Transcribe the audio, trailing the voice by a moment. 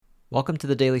Welcome to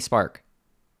the Daily Spark.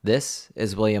 This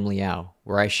is William Liao,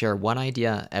 where I share one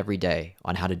idea every day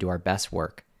on how to do our best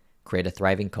work, create a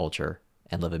thriving culture,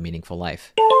 and live a meaningful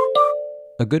life.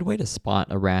 A good way to spot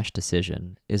a rash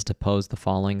decision is to pose the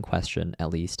following question at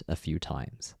least a few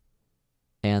times.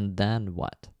 And then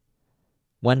what?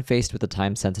 When faced with a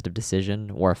time-sensitive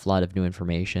decision or a flood of new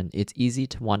information, it's easy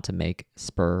to want to make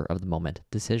spur-of-the-moment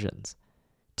decisions,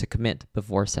 to commit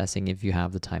before assessing if you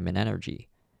have the time and energy,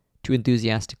 to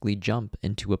enthusiastically jump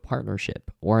into a partnership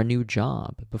or a new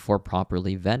job before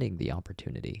properly vetting the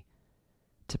opportunity,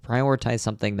 to prioritize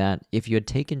something that, if you had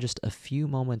taken just a few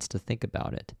moments to think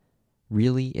about it,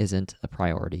 really isn't a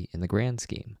priority in the grand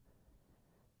scheme.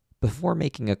 Before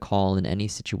making a call in any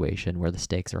situation where the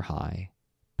stakes are high,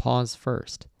 pause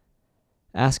first.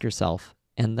 Ask yourself,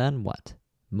 and then what?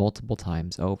 Multiple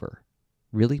times over.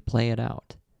 Really play it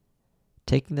out.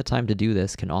 Taking the time to do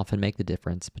this can often make the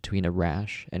difference between a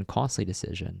rash and costly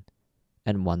decision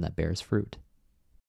and one that bears fruit.